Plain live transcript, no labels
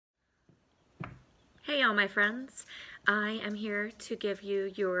Hey all my friends, I am here to give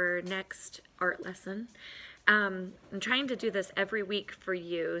you your next art lesson. I'm trying to do this every week for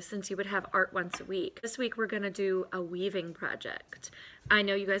you since you would have art once a week. This week we're going to do a weaving project. I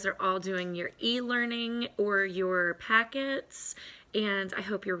know you guys are all doing your e-learning or your packets, and I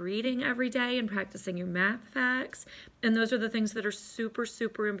hope you're reading every day and practicing your math facts. And those are the things that are super,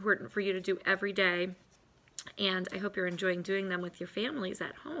 super important for you to do every day. And I hope you're enjoying doing them with your families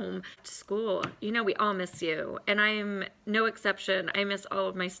at home, to school. You know, we all miss you, and I'm no exception. I miss all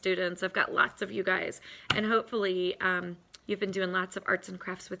of my students. I've got lots of you guys, and hopefully you've been doing lots of arts and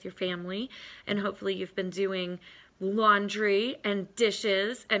crafts with your family, and hopefully you've been doing laundry and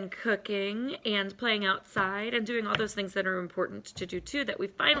dishes and cooking and playing outside and doing all those things that are important to do too, that we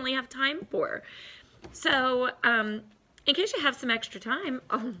finally have time for. So in case you have some extra time,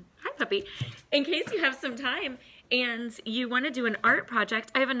 oh, hi puppy. In case you have some time and you want to do an art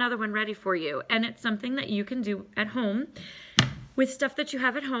project, I have another one ready for you. And it's something that you can do at home with stuff that you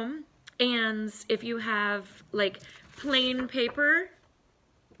have at home. And if you have like plain paper,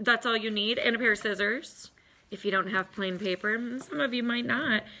 that's all you need, and a pair of scissors. If you don't have plain paper, some of you might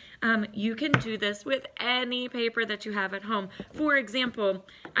not, you can do this with any paper that you have at home. For example,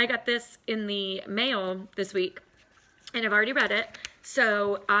 I got this in the mail this week, and I've already read it,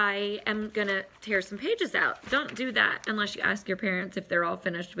 so I am gonna tear some pages out. Don't do that unless you ask your parents if they're all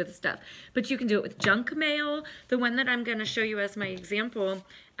finished with stuff. But you can do it with junk mail. The one that I'm gonna show you as my example,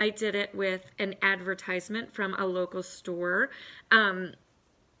 I did it with an advertisement from a local store.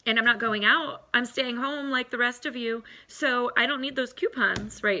 And I'm not going out. I'm staying home like the rest of you, so I don't need those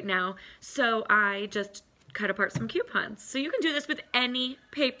coupons right now. So I just cut apart some coupons. So you can do this with any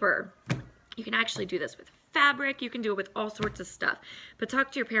paper. You can actually do this with fabric. You can do it with all sorts of stuff. But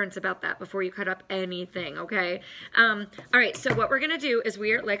talk to your parents about that before you cut up anything, okay? All right, so what we're going to do is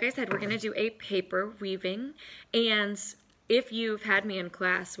like I said, we're going to do a paper weaving. And if you've had me in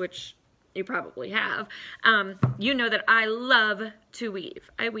class, which you probably have, you know that I love to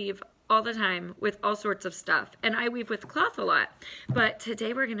weave. I weave all the time with all sorts of stuff. And I weave with cloth a lot. But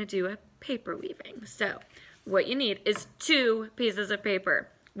today we're going to do a paper weaving. So what you need is 2 pieces of paper,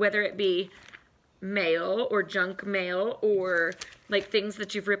 whether it be mail or junk mail or like things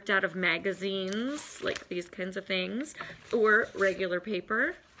that you've ripped out of magazines, like these kinds of things, or regular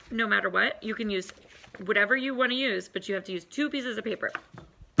paper. No matter what, you can use whatever you want to use, but you have to use 2 pieces of paper.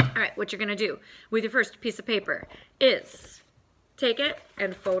 All right, what you're going to do with your first piece of paper is take it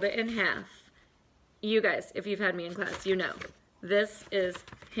and fold it in half. You guys, if you've had me in class, you know. This is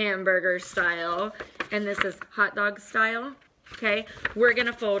hamburger style, and this is hot dog style, okay? We're going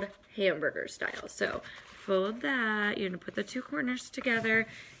to fold hamburger style. So fold that. You're going to put the 2 corners together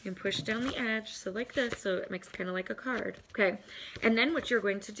and push down the edge, so like this, so it makes kind of like a card, okay? And then what you're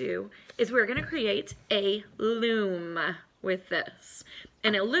going to do is we're going to create a loom with this.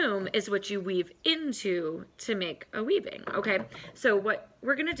 And a loom is what you weave into to make a weaving, okay? So what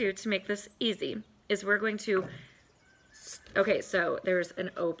we're going to do to make this easy is we're going to, okay, so there's an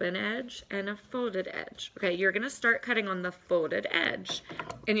open edge and a folded edge. Okay, you're going to start cutting on the folded edge,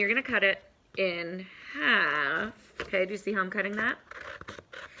 and you're going to cut it in half. Okay, do you see how I'm cutting that?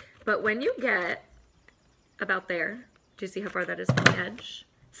 But when you get about there, do you see how far that is from the edge?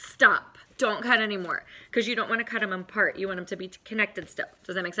 Stop. Don't cut anymore, because you don't want to cut them apart. You want them to be connected still.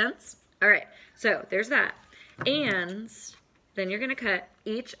 Does that make sense? All right, so there's that. And then you're going to cut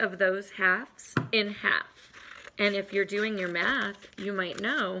each of those halves in half. And if you're doing your math, you might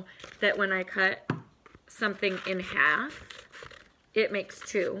know that when I cut something in half, it makes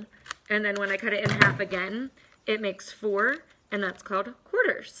 2. And then when I cut it in half again, it makes 4, and that's called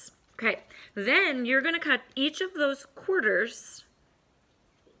quarters. Okay, then you're going to cut each of those quarters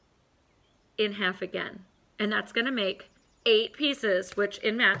in half again. And that's going to make 8 pieces, which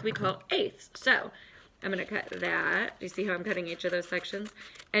in math we call eighths. So I'm going to cut that. Do you see how I'm cutting each of those sections?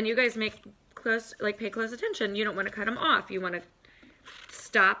 And you guys pay close attention. You don't want to cut them off. You want to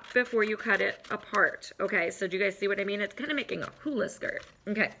stop before you cut it apart. Okay, so do you guys see what I mean? It's kind of making a hula skirt.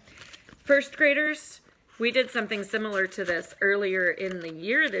 Okay, first graders, we did something similar to this earlier in the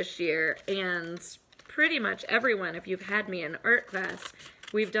year this year, and pretty much everyone, if you've had me in art class,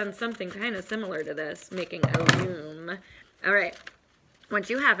 we've done something kind of similar to this, making a loom. All right, once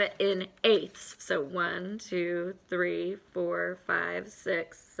you have it in eighths, so 1, 2, 3, 4, 5,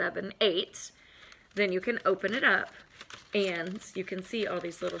 6, 7, 8, then you can open it up, and you can see all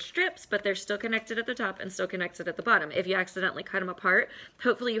these little strips, but they're still connected at the top and still connected at the bottom. If you accidentally cut them apart,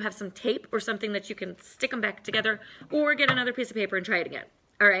 hopefully you have some tape or something that you can stick them back together, or get another piece of paper and try it again.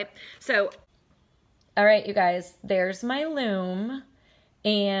 All right, so, all right, you guys, there's my loom.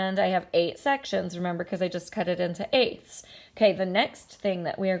 And I have 8 sections, remember, because I just cut it into eighths. Okay, the next thing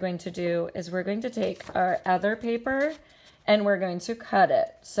that we are going to do is we're going to take our other paper and we're going to cut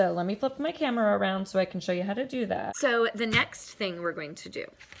it. So let me flip my camera around so I can show you how to do that. So the next thing we're going to do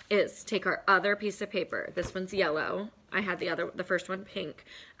is take our other piece of paper. This one's yellow. I had the first one pink.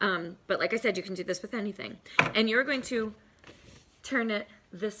 But like I said, you can do this with anything. And you're going to turn it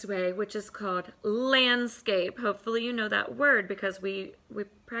this way, which is called landscape. Hopefully you know that word because we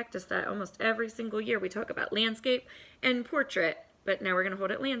practice that almost every single year. We talk about landscape and portrait, but now we're going to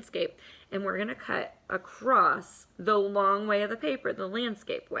hold it landscape. And we're going to cut across the long way of the paper, the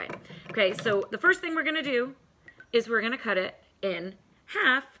landscape way. Okay, so the first thing we're going to do is we're going to cut it in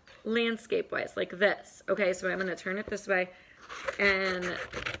half landscape wise, like this. Okay, so I'm going to turn it this way and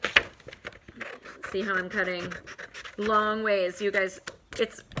see how I'm cutting long ways. You guys,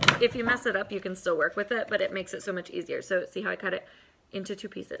 if you mess it up, you can still work with it, but it makes it so much easier. So see how I cut it into 2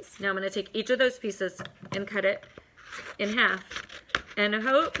 pieces. Now I'm going to take each of those pieces and cut it in half. And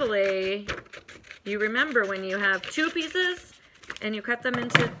hopefully you remember when you have 2 pieces and you cut them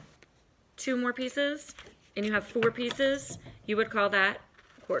into 2 more pieces and you have 4 pieces, you would call that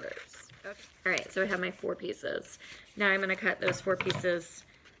quarters. Okay. All right, so I have my 4 pieces. Now I'm going to cut those 4 pieces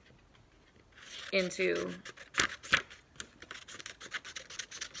into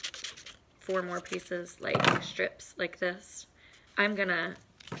 4 more pieces, like strips like this. I'm gonna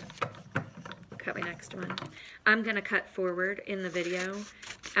cut my next one. I'm gonna cut forward in the video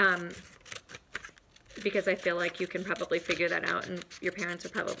because I feel like you can probably figure that out and your parents are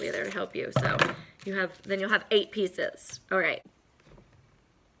probably there to help you. So then you'll have 8 pieces. All right.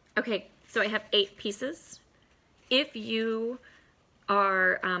 Okay, so I have 8 pieces. If you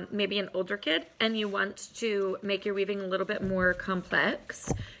are maybe an older kid and you want to make your weaving a little bit more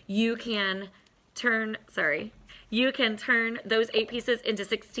complex, you can turn those 8 pieces into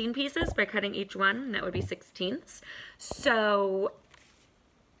 16 pieces by cutting each one, and that would be 16ths. So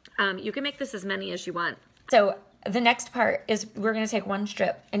you can make this as many as you want. So the next part is we're going to take 1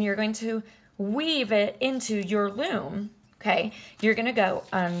 strip and you're going to weave it into your loom. Okay, you're going to go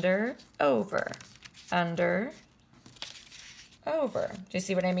under, over, under, over. Do you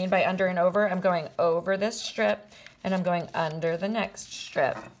see what I mean by under and over? I'm going over this strip and I'm going under the next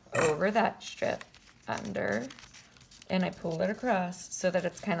strip, over that strip, under, and I pull it across so that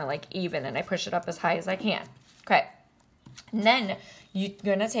it's kind of like even and I push it up as high as I can. Okay, and then you're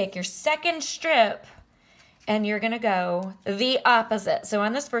gonna take your second strip and you're gonna go the opposite. So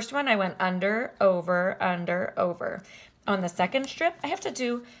on this first one I went under, over, under, over. On the second strip I have to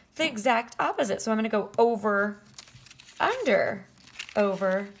do the exact opposite. So I'm gonna go over, under,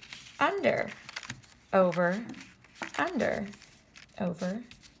 over, under, over, under, over,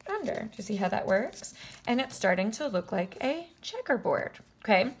 under. Do you see how that works? And it's starting to look like a checkerboard.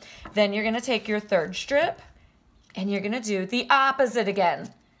 Okay, then you're going to take your third strip and you're going to do the opposite again,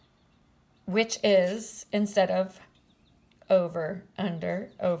 which is instead of over, under,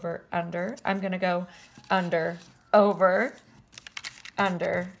 I'm going to go under, over,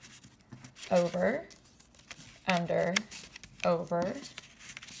 under, over, under, over,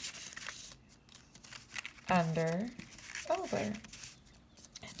 under, over. And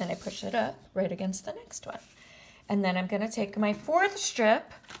then I push it up right against the next one. And then I'm going to take my 4th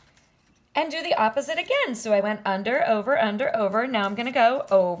strip and do the opposite again. So I went under, over, under, over. Now I'm going to go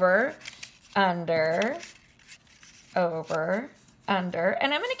over, under, over, under.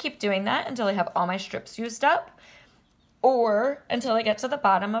 And I'm going to keep doing that until I have all my strips used up or until I get to the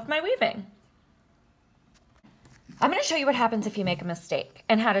bottom of my weaving. I'm going to show you what happens if you make a mistake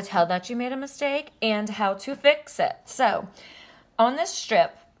and how to tell that you made a mistake and how to fix it. So on this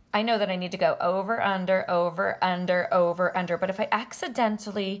strip, I know that I need to go over, under, over, under, over, under. But if I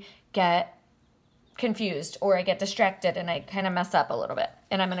accidentally get confused or I get distracted and I kind of mess up a little bit,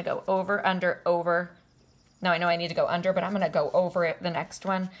 and I'm going to go over, under, over. Now I know I need to go under, but I'm going to go over it the next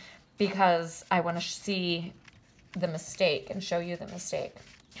one because I want to see the mistake and show you the mistake.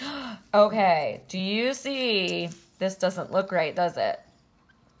 Okay, do you see? This doesn't look right, does it?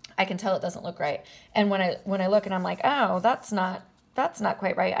 I can tell it doesn't look right. And when I look and I'm like, oh, that's not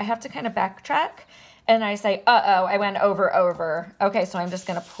quite right. I have to kind of backtrack and I say, uh-oh, I went over. Okay, so I'm just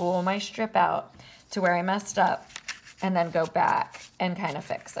going to pull my strip out to where I messed up and then go back and kind of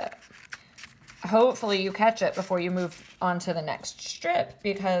fix it. Hopefully you catch it before you move on to the next strip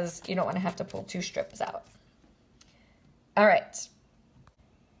because you don't want to have to pull 2 strips out. All right.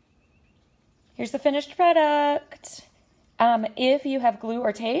 Here's the finished product. If you have glue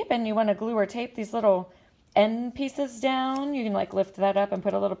or tape and you want to glue or tape these little end pieces down, you can like lift that up and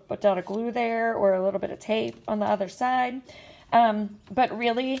put a little bit of glue there or a little bit of tape on the other side. But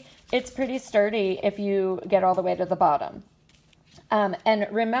really, it's pretty sturdy if you get all the way to the bottom. And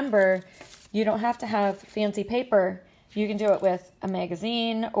remember, you don't have to have fancy paper. You can do it with a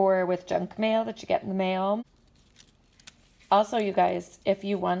magazine or with junk mail that you get in the mail. Also, you guys, if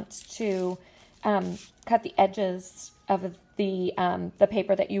you want to cut the edges of the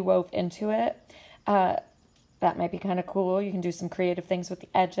paper that you wove into it, that might be kind of cool. You can do some creative things with the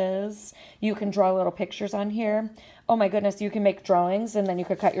edges. You can draw little pictures on here. Oh my goodness, you can make drawings, and then you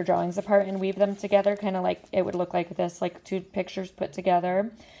could cut your drawings apart and weave them together, kind of like it would look like this, like two pictures put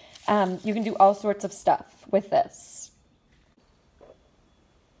together. You can do all sorts of stuff with this.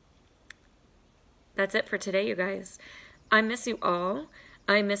 That's it for today, you guys. I miss you all.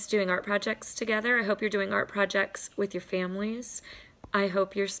 I miss doing art projects together. I hope you're doing art projects with your families. I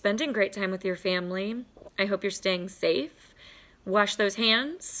hope you're spending great time with your family. I hope you're staying safe. Wash those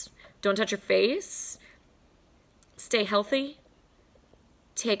hands. Don't touch your face. Stay healthy.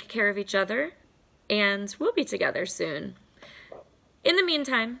 Take care of each other. And we'll be together soon. In the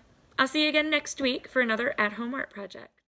meantime, I'll see you again next week for another at-home art project.